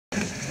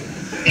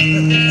I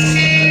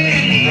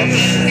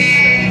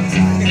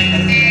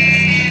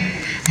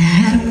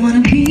don't wanna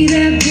be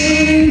that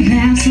girl who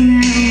laughs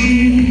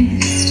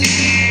loudest,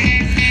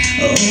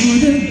 or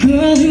the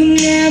girl who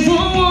never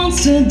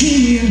wants to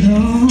be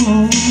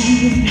alone.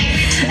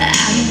 I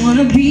don't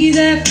wanna be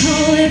that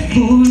call at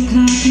 4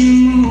 o'clock in the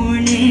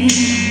morning,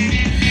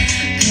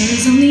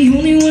 'cause I'm the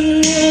only one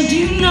in the world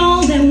you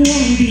know that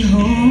won't be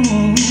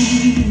home.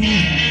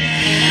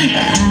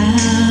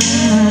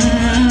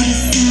 The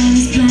sun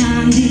is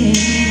blinding,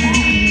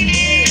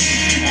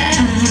 I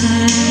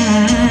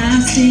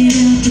stayed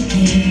up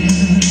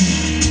again.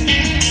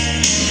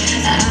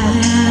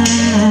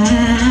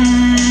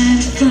 I'm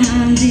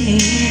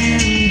finding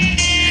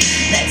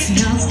that's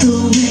not the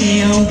way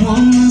I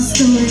want my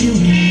story to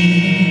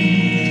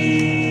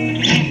end.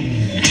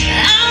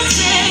 I'll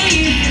say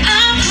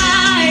I'm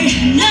high,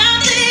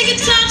 nothing can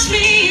touch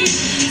me,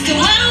 so I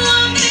don't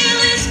want to feel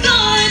this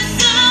going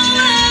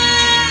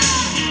somewhere.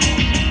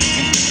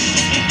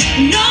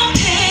 No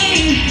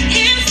pain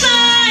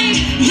inside,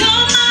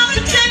 you're my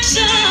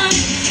protection,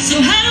 so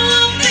I don't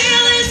want to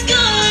feel this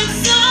going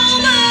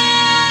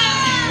somewhere.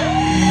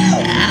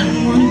 I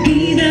don't want to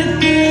be that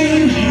girl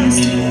who has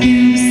to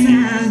feel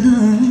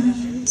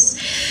silence,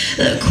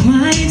 the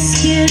quiet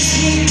scares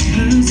me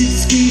 'cause it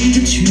screams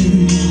the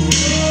truth.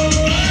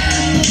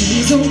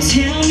 Please don't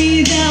tell